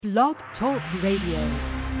Blog Talk Radio.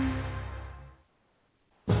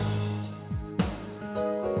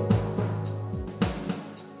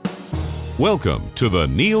 Welcome to the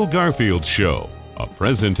Neil Garfield Show, a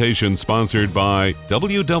presentation sponsored by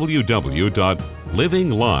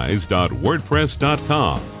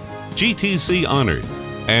www.livinglies.wordpress.com, GTC Honored,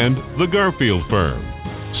 and The Garfield Firm,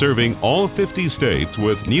 serving all 50 states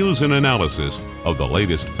with news and analysis of the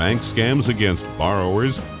latest bank scams against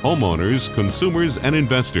borrowers, homeowners, consumers, and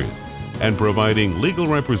investors, and providing legal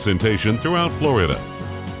representation throughout Florida.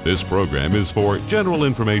 This program is for general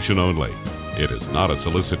information only. It is not a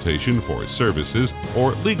solicitation for services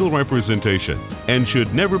or legal representation and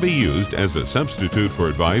should never be used as a substitute for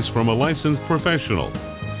advice from a licensed professional.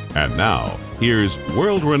 And now, here's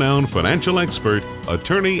world-renowned financial expert,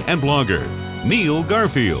 attorney, and blogger, Neil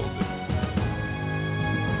Garfield.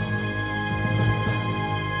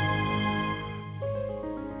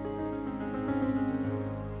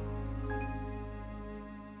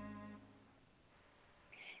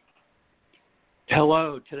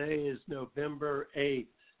 Hello, today is November 8th,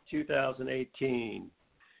 2018.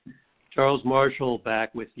 Charles Marshall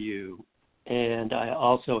back with you, and I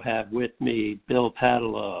also have with me Bill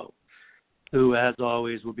Padelow, who, as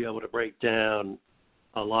always, will be able to break down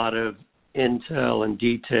a lot of intel and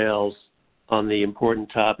details on the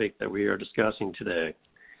important topic that we are discussing today.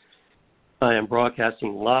 I am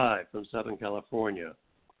broadcasting live from Southern California.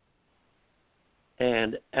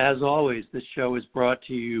 And as always, this show is brought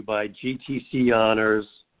to you by GTC Honors,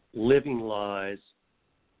 Living Lies,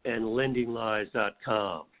 and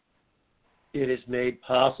LendingLies.com. It is made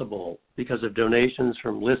possible because of donations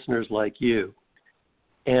from listeners like you.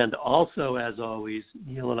 And also, as always,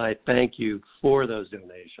 Neil and I thank you for those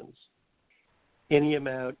donations. Any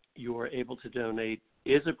amount you are able to donate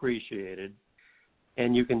is appreciated,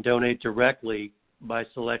 and you can donate directly by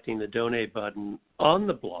selecting the donate button on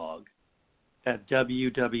the blog at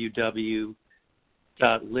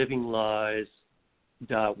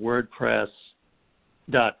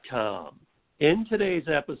www.livinglies.wordpress.com. In today's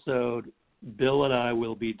episode, Bill and I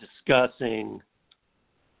will be discussing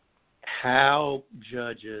how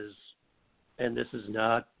judges, and this is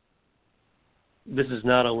not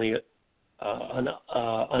only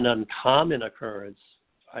an uncommon occurrence,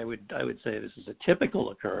 I would say this is a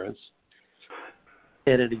typical occurrence,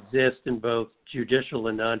 and it exists in both judicial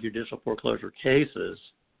and non-judicial foreclosure cases.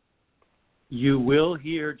 You will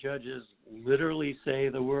hear judges literally say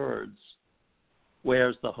the words,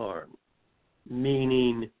 "Where's the harm?"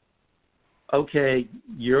 Meaning, okay,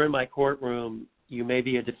 you're in my courtroom, you may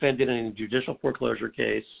be a defendant in a judicial foreclosure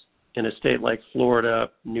case in a state like Florida,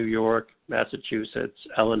 New York, Massachusetts,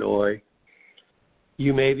 Illinois.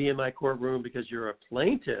 You may be in my courtroom because you're a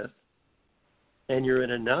plaintiff and you're in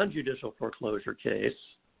a non-judicial foreclosure case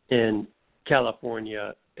in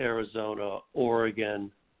California, Arizona,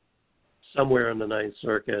 Oregon, somewhere in the Ninth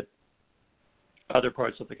Circuit, other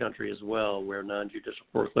parts of the country as well where non-judicial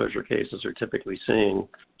foreclosure cases are typically seen.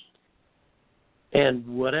 And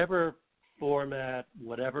whatever format,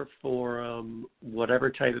 whatever forum, whatever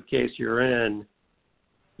type of case you're in,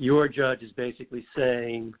 your judge is basically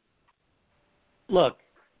saying, look,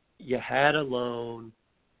 you had a loan,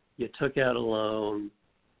 you took out a loan,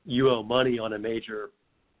 you owe money on a major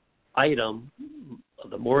item,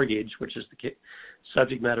 the mortgage, which is the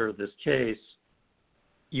subject matter of this case.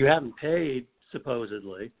 You haven't paid,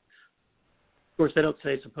 supposedly. Of course, they don't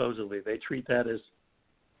say supposedly. They treat that as,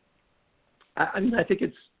 I think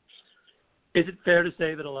is it fair to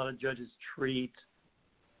say that a lot of judges treat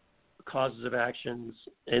causes of actions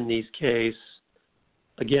in these cases,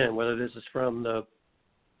 again, whether this is from the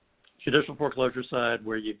judicial foreclosure side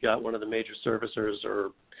where you've got one of the major servicers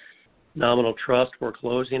or nominal trust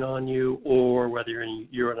foreclosing on you, or whether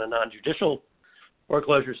you're in a non-judicial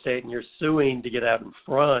foreclosure state and you're suing to get out in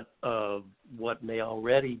front of what may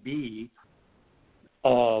already be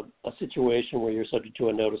a situation where you're subject to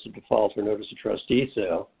a notice of default or notice of trustee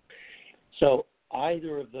sale. So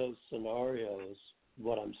either of those scenarios,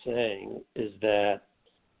 what I'm saying is that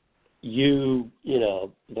you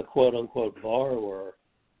the quote-unquote borrower,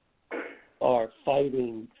 are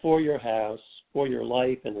fighting for your house, for your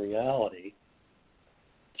life in reality,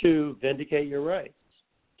 to vindicate your rights,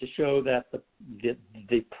 to show that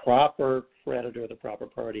the proper creditor, the proper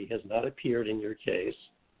party, has not appeared in your case,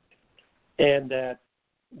 and that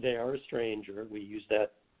they are a stranger. We use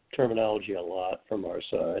that terminology a lot from our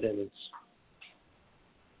side, and it's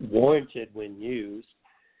warranted when used.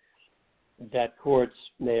 That courts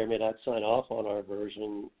may or may not sign off on our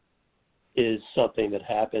version is something that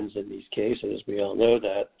happens in these cases. We all know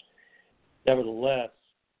that. Nevertheless,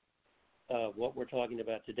 what we're talking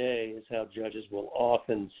about today is how judges will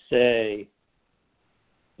often say,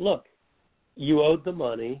 look, you owed the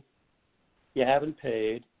money, you haven't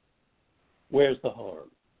paid, where's the harm?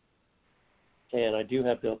 And I do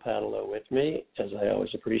have Bill Padalo with me, as I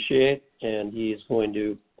always appreciate, and he is going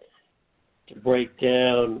to break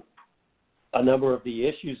down a number of the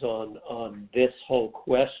issues on this whole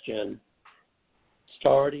question,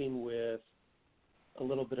 starting with a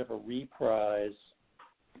little bit of a reprise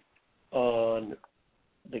on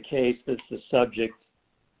the case that's the subject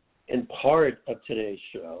in part of today's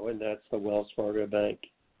show, and that's the Wells Fargo Bank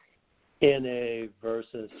NA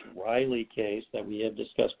versus Riley case that we have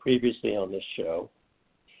discussed previously on this show.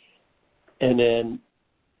 And then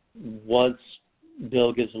once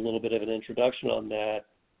Bill gives a little bit of an introduction on that,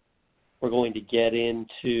 we're going to get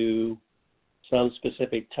into some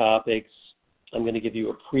specific topics. I'm going to give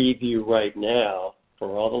you a preview right now for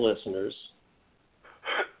all the listeners.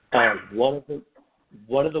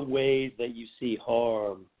 One of the ways that you see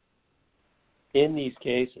harm in these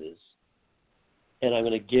cases, and I'm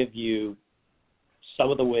going to give you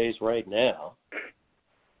some of the ways right now.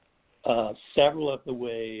 Several of the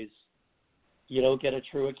ways you don't get a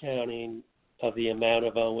true accounting of the amount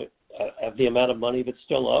of money that's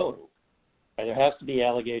still owing. And there has to be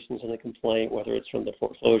allegations in the complaint, whether it's from the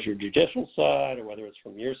foreclosure judicial side or whether it's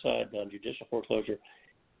from your side, non-judicial foreclosure.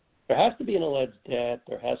 There has to be an alleged debt.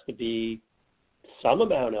 There has to be some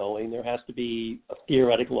amount owing. There has to be a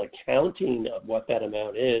theoretical accounting of what that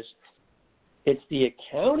amount is. It's the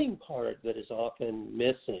accounting part that is often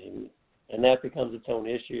missing, and that becomes its own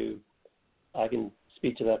issue. I can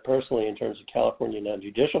speak to that personally in terms of California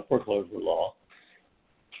non-judicial foreclosure law.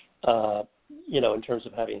 In terms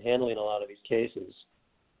of handling a lot of these cases,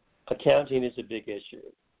 accounting is a big issue.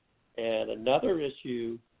 And another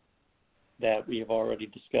issue that we have already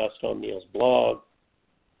discussed on Neil's blog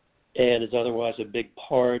and is otherwise a big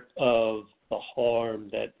part of the harm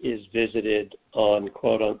that is visited on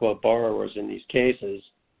quote-unquote borrowers in these cases,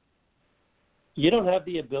 you don't have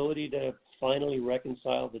the ability to finally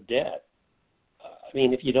reconcile the debt.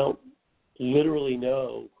 If you don't literally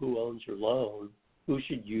know who owns your loan, who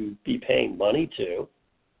should you be paying money to,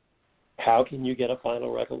 how can you get a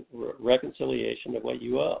final reconciliation of what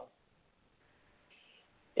you owe?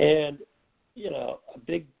 And, a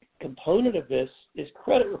big component of this is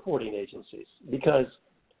credit reporting agencies, because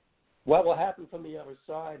what will happen from the other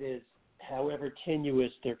side is, however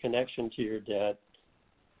tenuous their connection to your debt,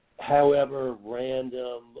 however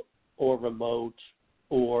random or remote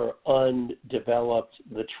or undeveloped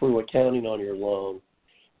the true accounting on your loan,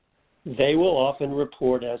 they will often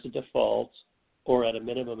report as a default or at a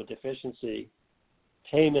minimum a deficiency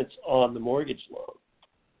payments on the mortgage loan.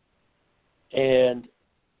 And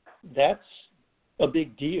that's a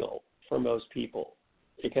big deal for most people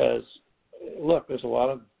because, look, there's a lot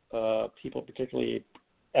of people, particularly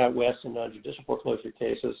out west in non-judicial foreclosure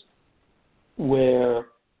cases, where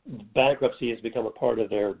bankruptcy has become a part of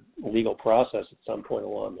their legal process at some point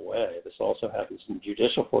along the way. This also happens in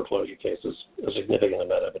judicial foreclosure cases a significant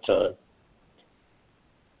amount of the time.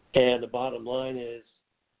 And the bottom line is,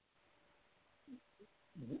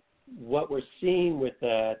 what we're seeing with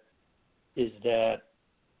that is that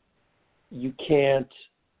you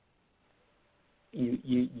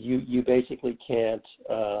basically can't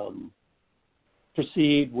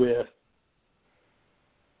proceed with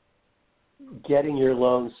getting your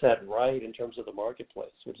loan set right in terms of the marketplace,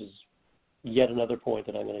 which is yet another point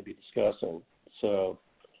that I'm going to be discussing. So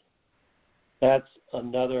that's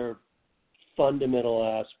another fundamental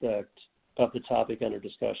aspect of the topic under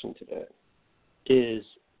discussion today, is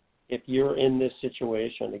if you're in this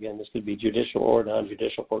situation, again, this could be judicial or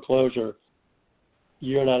non-judicial foreclosure,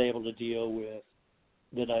 you're not able to deal with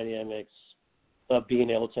the dynamics of being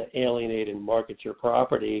able to alienate and market your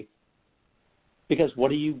property. Because what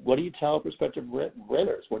do you tell prospective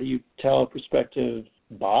renters? What do you tell prospective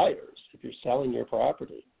buyers if you're selling your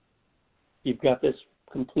property? You've got this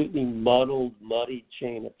completely muddy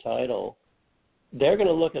chain of title. They're going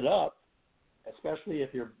to look it up, especially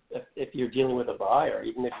if you're dealing with a buyer.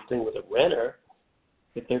 Even if you're dealing with a renter,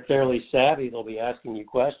 if they're fairly savvy, they'll be asking you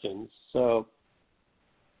questions. So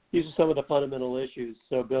these are some of the fundamental issues.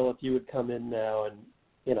 So, Bill, if you would come in now and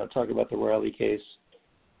talk about the Riley case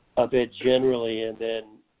a bit generally, and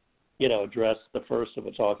then, address the first of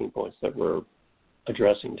the talking points that we're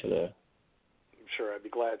addressing today. Sure, I'd be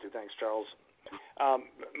glad to. Thanks, Charles.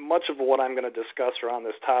 Much of what I'm going to discuss around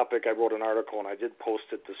this topic, I wrote an article and I did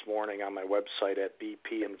post it this morning on my website at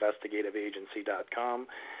bpinvestigativeagency.com.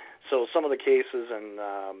 So some of the cases and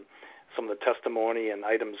some of the testimony and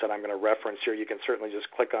items that I'm going to reference here, you can certainly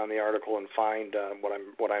just click on the article and find what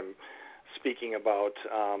I'm speaking about,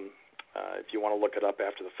 if you want to look it up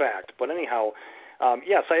after the fact. But anyhow,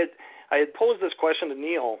 yes, I had posed this question to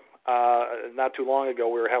Neil not too long ago.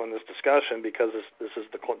 We were having this discussion because this is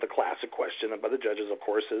the classic question by the judges, of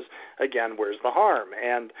course, is, again, where's the harm?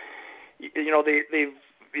 And, they've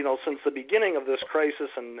since the beginning of this crisis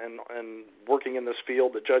and working in this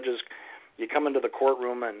field, the judges, you come into the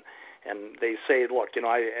courtroom and they say, look,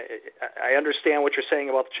 I understand what you're saying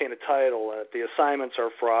about the chain of title, that the assignments are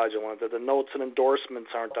fraudulent, that the notes and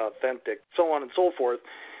endorsements aren't authentic, so on and so forth.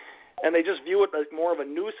 And they just view it as more of a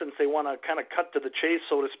nuisance. They want to kind of cut to the chase,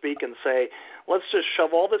 so to speak, and say, let's just shove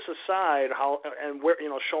all this aside,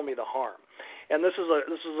 show me the harm. And this is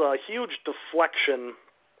a huge deflection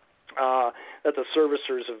that the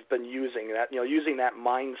servicers have been using that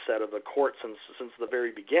mindset of the court since the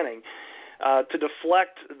very beginning to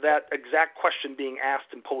deflect that exact question being asked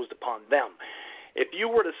and posed upon them. If you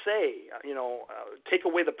were to say, take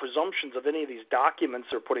away the presumptions of any of these documents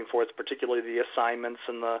they're putting forth, particularly the assignments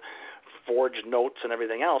and the forged notes and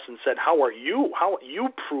everything else, and said, how you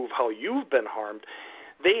prove how you've been harmed,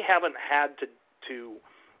 they haven't had to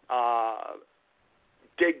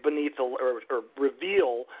dig beneath or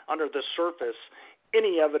reveal under the surface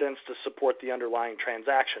any evidence to support the underlying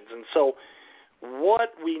transactions. And so what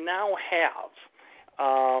we now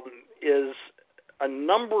have is a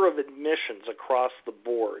number of admissions across the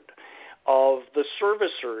board of the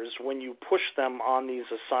servicers, when you push them on these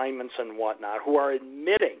assignments and whatnot, who are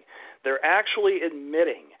they're actually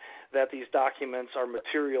admitting that these documents are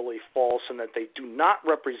materially false and that they do not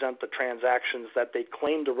represent the transactions that they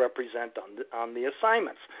claim to represent on the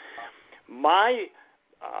assignments. My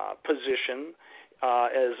position,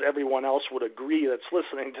 as everyone else would agree that's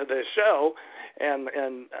listening to this show, and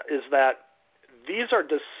is that these are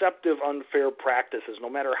deceptive, unfair practices, no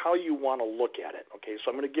matter how you want to look at it. Okay, so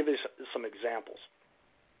I'm going to give you some examples.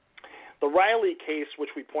 The Riley case, which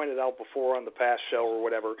we pointed out before on the past show or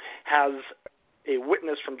whatever, has a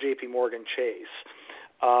witness from J.P. Morgan Chase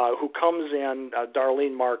who comes in,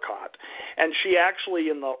 Darlene Marcotte, and she actually,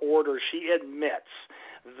 in the order, she admits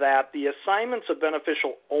that the assignments of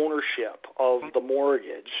beneficial ownership of the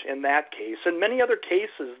mortgage in that case, and many other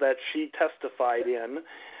cases that she testified in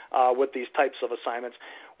with these types of assignments,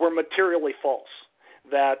 were materially false,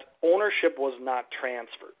 that ownership was not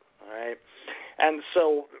transferred. All right, and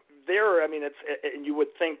so there, and you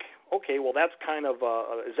would think, okay, well, that's kind of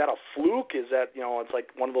is that a fluke? Is that, it's like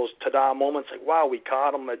one of those ta-da moments, like, wow, we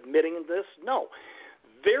caught them admitting this? No,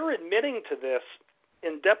 they're admitting to this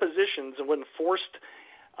in depositions and when forced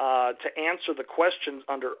to answer the questions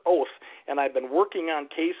under oath. And I've been working on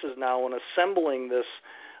cases now and assembling this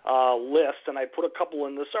list, and I put a couple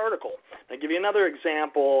in this article. I'll give you another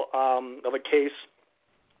example of a case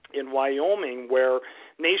in Wyoming where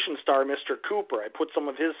Nation Star, Mr. Cooper, I put some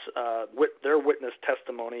of his their witness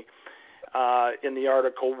testimony in the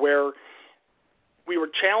article, where we were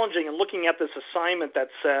challenging and looking at this assignment that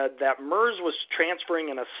said that MERS was transferring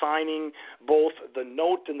and assigning both the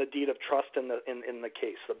note and the deed of trust in the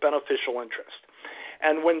case, the beneficial interest.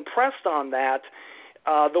 And when pressed on that,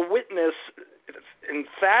 the witness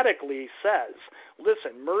emphatically says,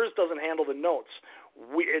 listen, MERS doesn't handle the notes.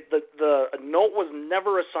 The note was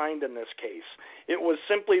never assigned in this case. It was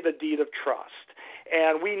simply the deed of trust,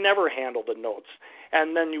 and we never handled the notes.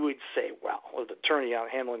 And then you would say, well, the attorney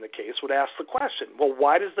handling the case would ask the question, well,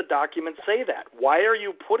 why does the document say that? Why are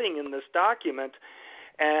you putting in this document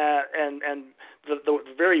and the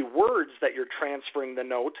very words that you're transferring the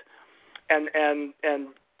note and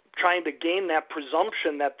trying to gain that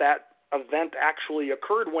presumption that event actually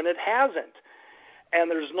occurred when it hasn't? And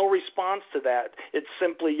there's no response to that. It's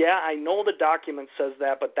simply, yeah, I know the document says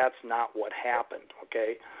that, but that's not what happened,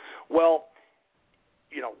 okay? Well,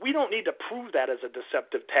 we don't need to prove that as a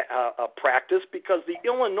deceptive practice, because the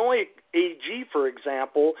Illinois AG, for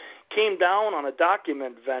example, came down on a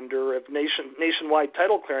document vendor of nationwide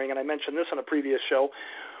title clearing, and I mentioned this on a previous show,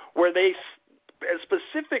 where they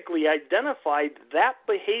specifically identified that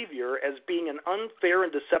behavior as being an unfair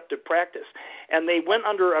and deceptive practice. And they went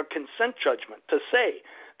under a consent judgment to say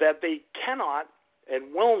that they cannot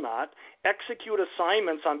and will not execute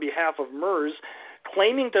assignments on behalf of MERS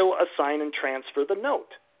claiming to assign and transfer the note.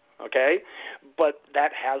 Okay? But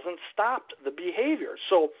that hasn't stopped the behavior.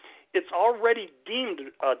 So it's already deemed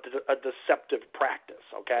a deceptive practice.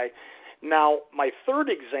 Okay? Now, my third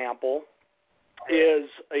example is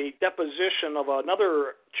a deposition of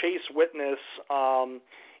another Chase witness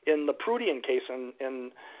in the Prudian case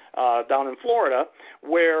down in Florida,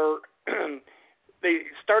 where they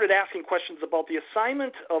started asking questions about the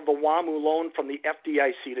assignment of the WAMU loan from the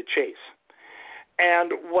FDIC to Chase.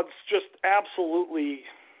 And what's just absolutely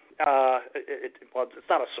it's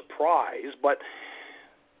not a surprise, but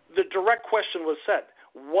the direct question was said,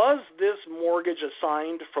 was this mortgage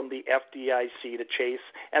assigned from the FDIC to Chase?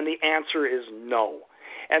 And the answer is no.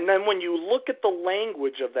 And then when you look at the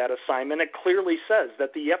language of that assignment, it clearly says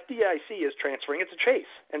that the FDIC is transferring it to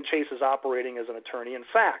Chase, and Chase is operating as an attorney in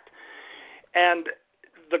fact. And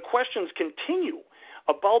the questions continue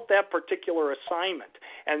about that particular assignment.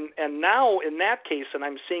 And now in that case, and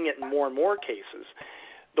I'm seeing it in more and more cases,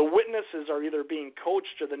 the witnesses are either being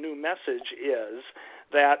coached or the new message is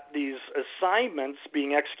that these assignments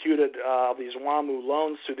being executed, these WAMU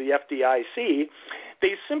loans through the FDIC,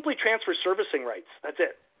 they simply transfer servicing rights. That's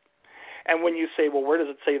it. And when you say, well, where does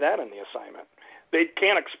it say that in the assignment? They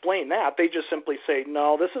can't explain that. They just simply say,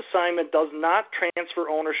 no, this assignment does not transfer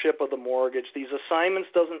ownership of the mortgage. These assignments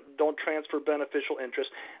don't transfer beneficial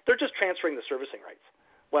interest. They're just transferring the servicing rights.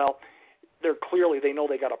 Well, they know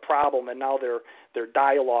they got a problem, and now their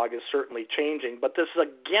dialogue is certainly changing. But this,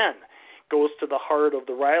 again, goes to the heart of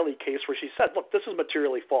the Riley case where she said, look, this is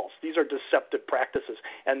materially false. These are deceptive practices,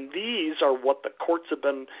 and these are what the courts have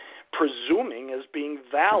been presuming as being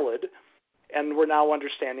valid, and we're now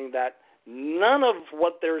understanding that none of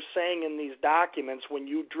what they're saying in these documents, when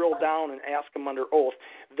you drill down and ask them under oath,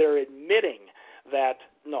 they're admitting that,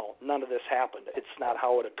 no, none of this happened. It's not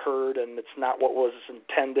how it occurred, and it's not what was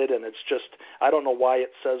intended, and it's just, I don't know why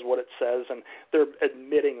it says what it says, and they're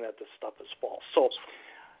admitting that this stuff is false. So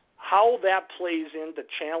how that plays into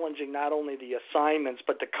challenging not only the assignments,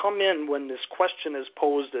 but to come in when this question is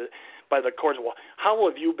posed by the courts, well, how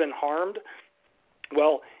have you been harmed?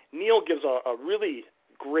 Well, Neil gives a really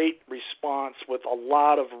great response with a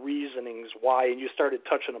lot of reasonings why, and you started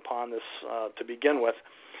touching upon this to begin with.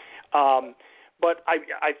 But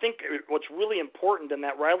I think what's really important in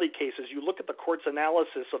that Riley case is you look at the court's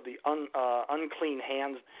analysis of the unclean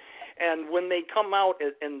hands, and when they come out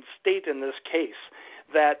and state in this case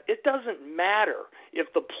that it doesn't matter if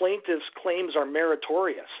the plaintiff's claims are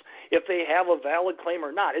meritorious, if they have a valid claim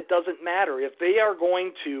or not. It doesn't matter. If they are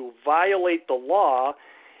going to violate the law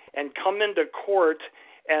and come into court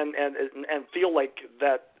and feel like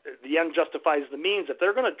that the end justifies the means, if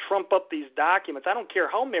they're going to trump up these documents, I don't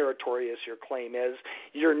care how meritorious your claim is,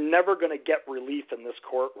 you're never going to get relief in this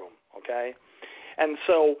courtroom, okay? And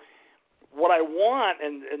so what I want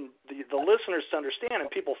and the listeners to understand and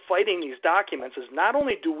people fighting these documents is not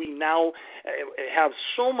only do we now have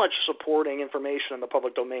so much supporting information in the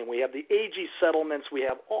public domain, we have the AG settlements, we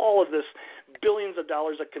have all of this billions of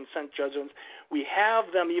dollars of consent judgments, we have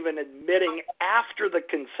them even admitting after the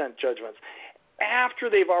consent judgments, after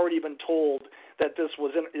they've already been told that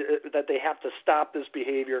that they have to stop this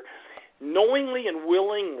behavior, knowingly and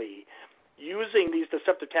willingly using these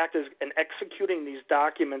deceptive tactics and executing these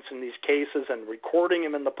documents in these cases and recording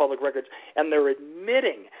them in the public records, and they're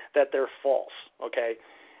admitting that they're false, okay?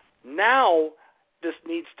 Now this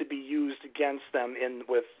needs to be used against them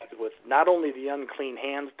with not only the unclean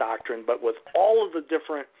hands doctrine, but with all of the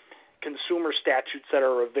different consumer statutes that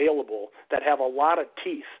are available that have a lot of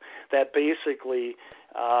teeth that basically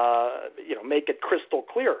make it crystal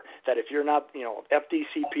clear that if you're not,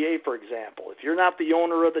 FDCPA, for example, if you're not the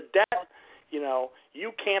owner of the debt,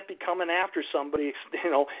 you can't be coming after somebody,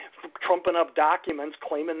 trumping up documents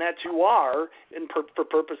claiming that you are for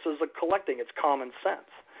purposes of collecting. It's common sense.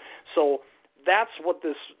 So that's what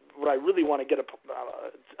I really want to get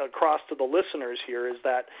across to the listeners here is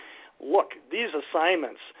that, look, these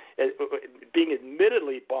assignments, being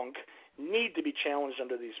admittedly bunk, need to be challenged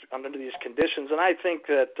under these conditions. And I think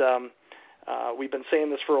that we've been saying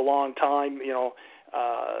this for a long time,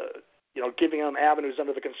 giving them avenues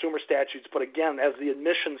under the consumer statutes. But again, as the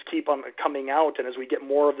admissions keep on coming out and as we get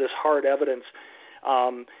more of this hard evidence,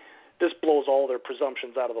 this blows all their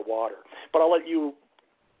presumptions out of the water. But I'll let you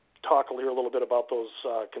talk here a little bit about those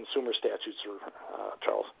consumer statutes,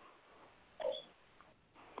 Charles.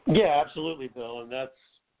 Yeah, absolutely, Bill, and that's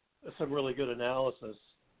some really good analysis.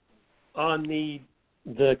 On the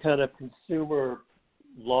kind of consumer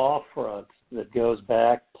law front that goes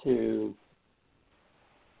back to,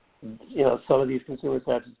 some of these consumer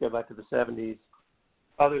statutes go back to the 70s,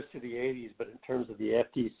 others to the 80s, but in terms of the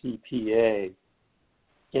FDCPA,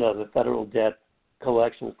 the Federal Debt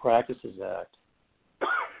Collection Practices Act,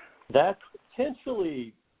 that's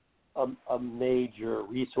potentially a major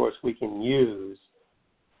resource we can use.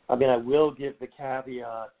 I mean, I will give the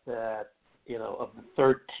caveat that, of the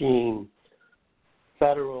 13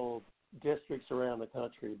 federal districts around the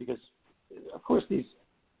country, because, of course, these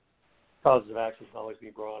causes of action can always be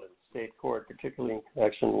brought in state court, particularly in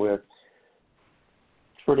connection with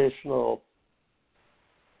traditional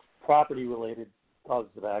property-related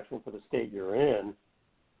causes of action for the state you're in.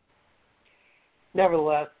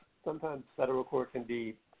 Nevertheless, sometimes federal court can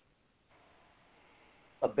be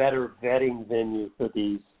a better vetting venue for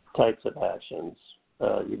these types of actions.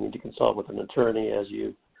 You need to consult with an attorney, as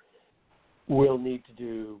you will need to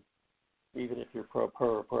do, even if you're pro per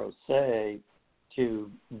or pro se,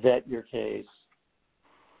 to vet your case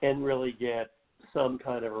and really get some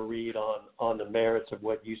kind of a read on the merits of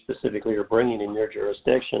what you specifically are bringing in your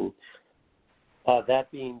jurisdiction.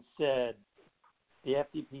 That being said, the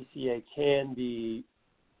FDPCA can be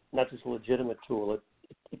not just a legitimate tool,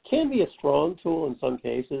 it can be a strong tool in some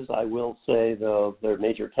cases. I will say, though, there are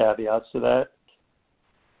major caveats to that.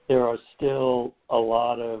 There are still a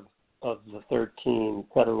lot of the 13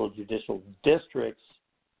 federal judicial districts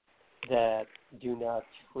that do not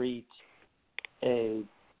treat a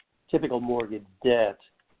typical mortgage debt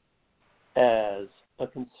as a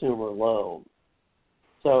consumer loan.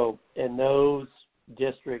 So in those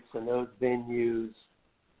districts and those venues,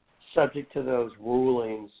 subject to those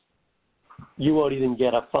rulings, you won't even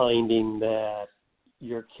get a finding that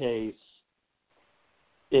your case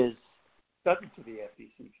is subject to the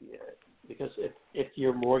FDCPA. Because if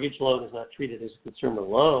your mortgage loan is not treated as a consumer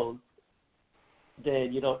loan,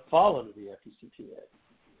 then you don't fall under the FDCPA.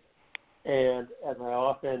 And as I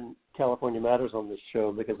often, California matters on this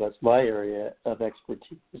show because that's my area of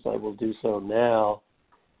expertise, I will do so now.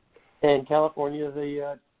 And California,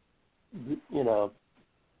 the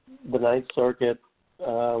Ninth Circuit,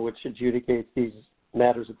 which adjudicates these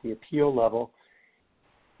matters at the appeal level,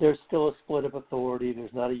 there's still a split of authority.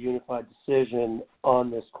 There's not a unified decision on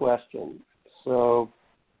this question. So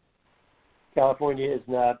California is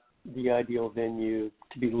not the ideal venue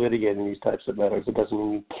to be litigating these types of matters. It doesn't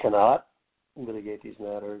mean you cannot litigate these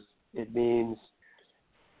matters. It means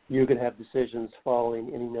you can have decisions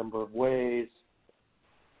falling any number of ways.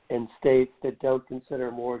 In states that don't consider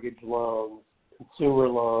mortgage loans consumer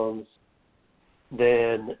loans,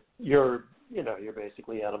 then you're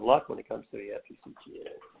basically out of luck when it comes to the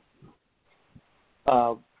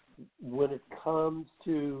FDCPA. When it comes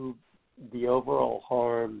to the overall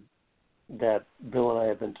harm that Bill and I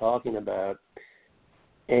have been talking about,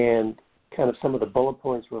 and kind of some of the bullet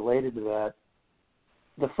points related to that,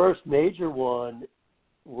 the first major one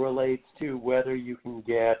relates to whether you can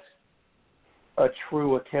get a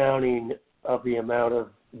true accounting of the amount of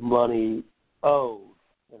money owed,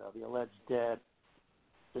 the alleged debt.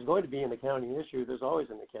 There's going to be an accounting issue. There's always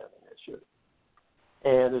an accounting issue.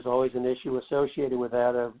 And there's always an issue associated with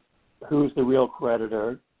that of who's the real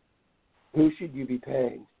creditor, who should you be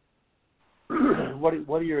paying. What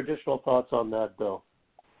are your additional thoughts on that, Bill?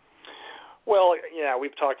 Well, yeah,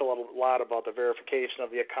 we've talked a lot about the verification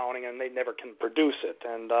of the accounting, and they never can produce it.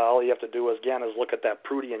 And all you have to do, is look at that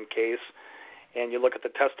Prudian case, and you look at the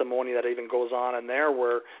testimony that even goes on in there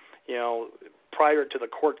where, prior to the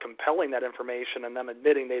court compelling that information and them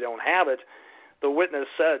admitting they don't have it, the witness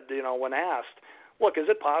said, when asked, look, is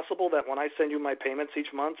it possible that when I send you my payments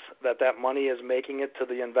each month that money is making it to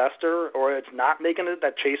the investor, or it's not making it,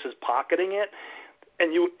 that Chase is pocketing it?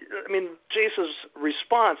 And Chase's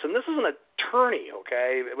response, and this is an attorney,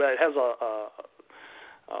 okay, but it has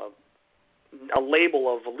a label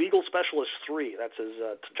of legal specialist 3. That's his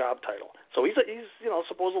job title. So he's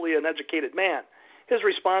supposedly an educated man. His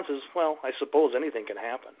response is, well, I suppose anything can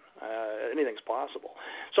happen. Anything's possible.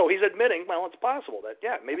 So he's admitting, well, it's possible that,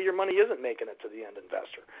 maybe your money isn't making it to the end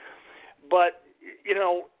investor. But,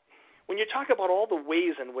 when you talk about all the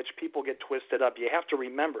ways in which people get twisted up, you have to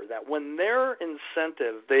remember that when their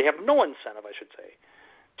incentive, they have no incentive, I should say,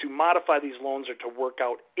 to modify these loans or to work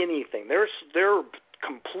out anything. They're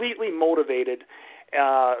completely motivated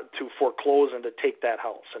to foreclose and to take that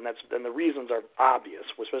house, and the reasons are obvious,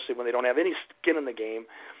 especially when they don't have any skin in the game.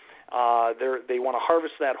 They want to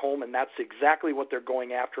harvest that home, and that's exactly what they're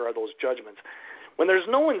going after, are those judgments. When there's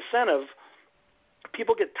no incentive,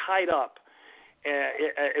 people get tied up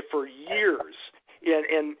for years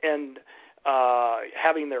and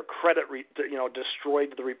having their credit destroyed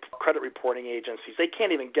to the credit reporting agencies. They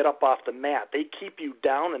can't even get up off the mat. They keep you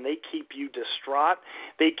down and they keep you distraught.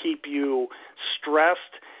 They keep you stressed,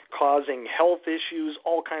 causing health issues,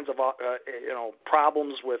 all kinds of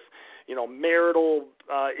problems with marital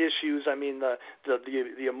issues. I mean,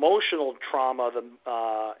 the emotional trauma,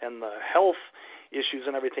 and the health issues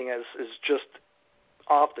and everything is just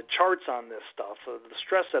off the charts on this stuff. The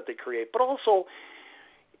stress that they create, but also,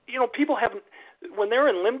 people haven't. When they're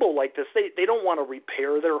in limbo like this, they don't want to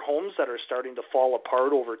repair their homes that are starting to fall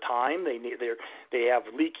apart over time. They have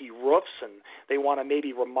leaky roofs, and they want to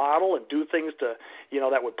maybe remodel and do things to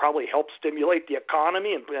that would probably help stimulate the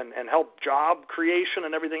economy and help job creation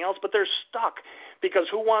and everything else. But they're stuck because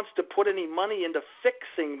who wants to put any money into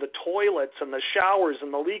fixing the toilets and the showers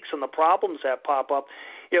and the leaks and the problems that pop up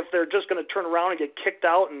if they're just going to turn around and get kicked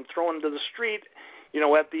out and thrown into the street,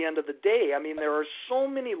 at the end of the day? I mean, there are so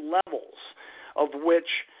many levels of which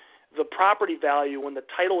the property value, when the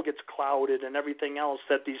title gets clouded and everything else,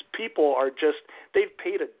 that these people are just, they've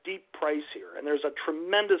paid a deep price here, and there's a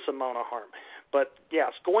tremendous amount of harm. But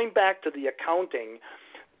yes, going back to the accounting,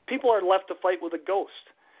 people are left to fight with a ghost.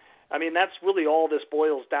 I mean, that's really all this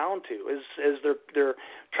boils down to, is they're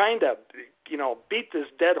trying to, beat this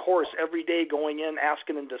dead horse every day, going in,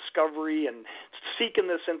 asking in discovery and seeking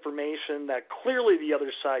this information that clearly the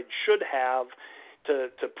other side should have to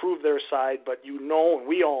prove their side, but and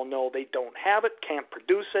we all know they don't have it, can't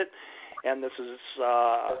produce it, and this is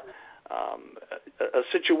a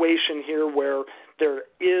situation here where there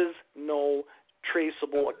is no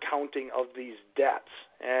traceable accounting of these debts,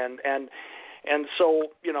 and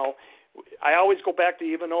so I always go back to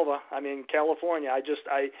Ivanova. I mean, California.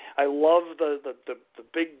 I love the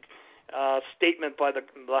big statement by the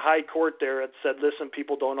high court there. It said, "Listen,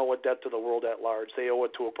 people don't owe a debt to the world at large; they owe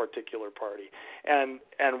it to a particular party." And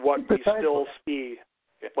what we still see.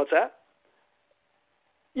 What's that?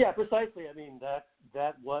 Yeah, precisely. I mean,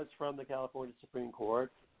 that was from the California Supreme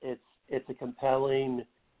Court. It's a compelling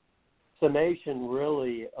summation,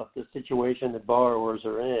 really, of the situation that borrowers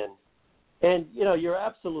are in. And, you're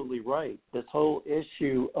absolutely right. This whole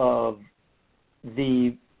issue of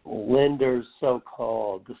the lenders,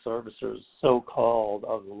 so-called, the servicers, so-called,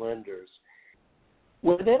 of the lenders,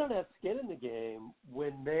 when they don't have skin in the game,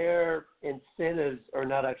 when their incentives are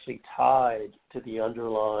not actually tied to the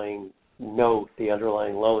underlying note, the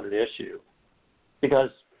underlying loan at issue, because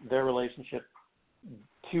their relationship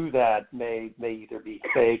to that may either be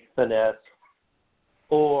fake, finessed,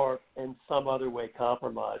 or in some other way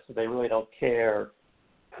compromised, so they really don't care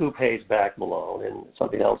who pays back the loan. And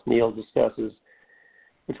something else Neil discusses,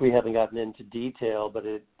 which we haven't gotten into detail, but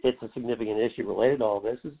it's a significant issue related to all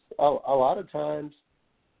this, is a lot of times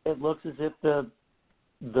it looks as if the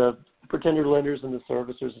pretender lenders and the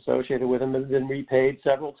servicers associated with them have been repaid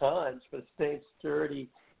several times for the same security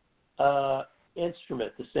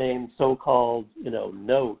instrument, the same so-called,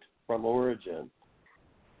 note from origin.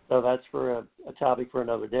 So that's for a topic for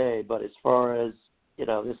another day. But as far as,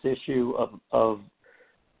 this issue of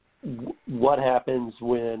what happens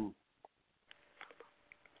when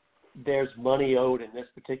there's money owed in this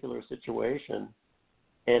particular situation,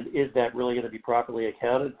 and is that really going to be properly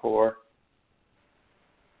accounted for,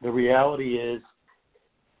 the reality is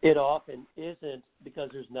it often isn't,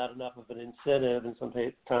 because there's not enough of an incentive, and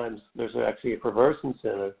sometimes there's actually a perverse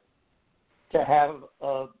incentive to have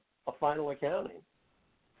a final accounting.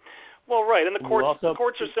 Well, right, and the courts are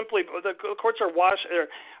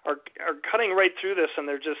cutting right through this, and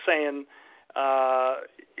they're just saying, as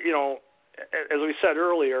we said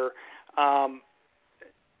earlier,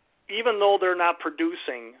 even though they're not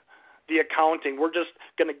producing the accounting, we're just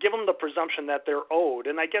going to give them the presumption that they're owed.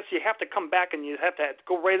 And I guess you have to come back and you have to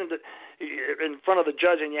go right in front of the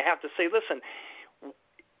judge, and you have to say, listen,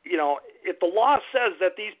 if the law says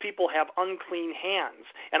that these people have unclean hands,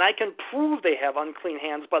 and I can prove they have unclean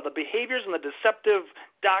hands by the behaviors and the deceptive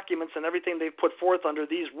documents and everything they've put forth under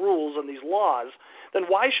these rules and these laws, then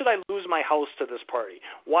why should I lose my house to this party?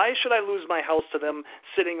 Why should I lose my house to them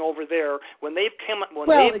sitting over there when they've come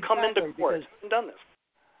into court and done this?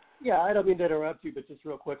 Yeah, I don't mean to interrupt you, but just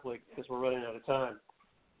real quickly, because we're running out of time.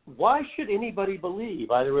 Why should anybody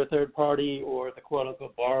believe, either a third party or the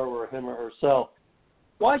quote-unquote borrower, him or herself,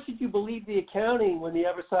 why should you believe the accounting when the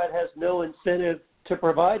other side has no incentive to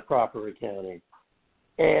provide proper accounting?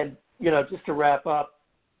 And, just to wrap up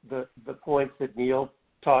the points that Neil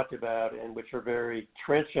talked about, and which are very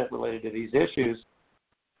trenchant related to these issues,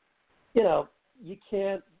 you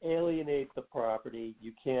can't alienate the property.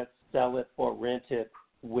 You can't sell it or rent it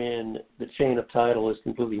when the chain of title is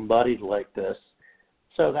completely muddied like this.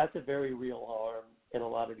 So that's a very real harm in a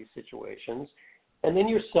lot of these situations. And then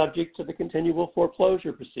you're subject to the continual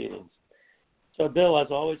foreclosure proceedings. So, Bill,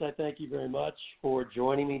 as always, I thank you very much for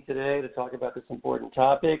joining me today to talk about this important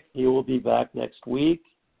topic. You will be back next week,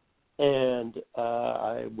 and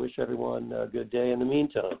I wish everyone a good day in the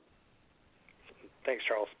meantime. Thanks,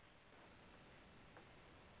 Charles.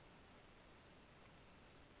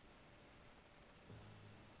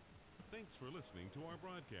 Thanks for listening to our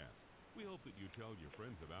broadcast. We hope that you tell your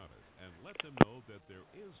friends about us and let them know that there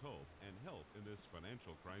is hope and help in this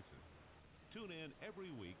financial crisis. Tune in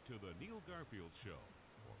every week to The Neil Garfield Show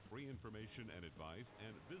for free information and advice,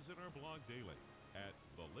 and visit our blog daily at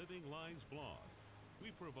The Living Lines blog.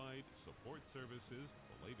 We provide support services,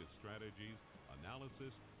 the latest strategies,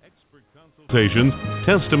 analysis, Expert consultations,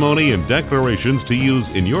 testimony, and declarations to use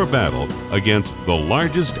in your battle against the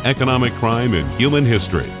largest economic crime in human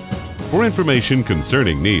history. For information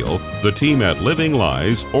concerning Neil, the team at Living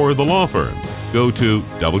Lies, or the law firm, go to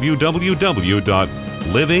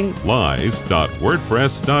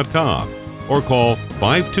www.livinglies.wordpress.com or call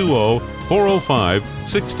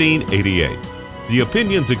 520-405-1688. The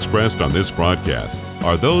opinions expressed on this broadcast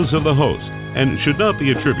are those of the host and should not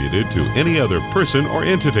be attributed to any other person or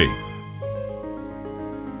entity.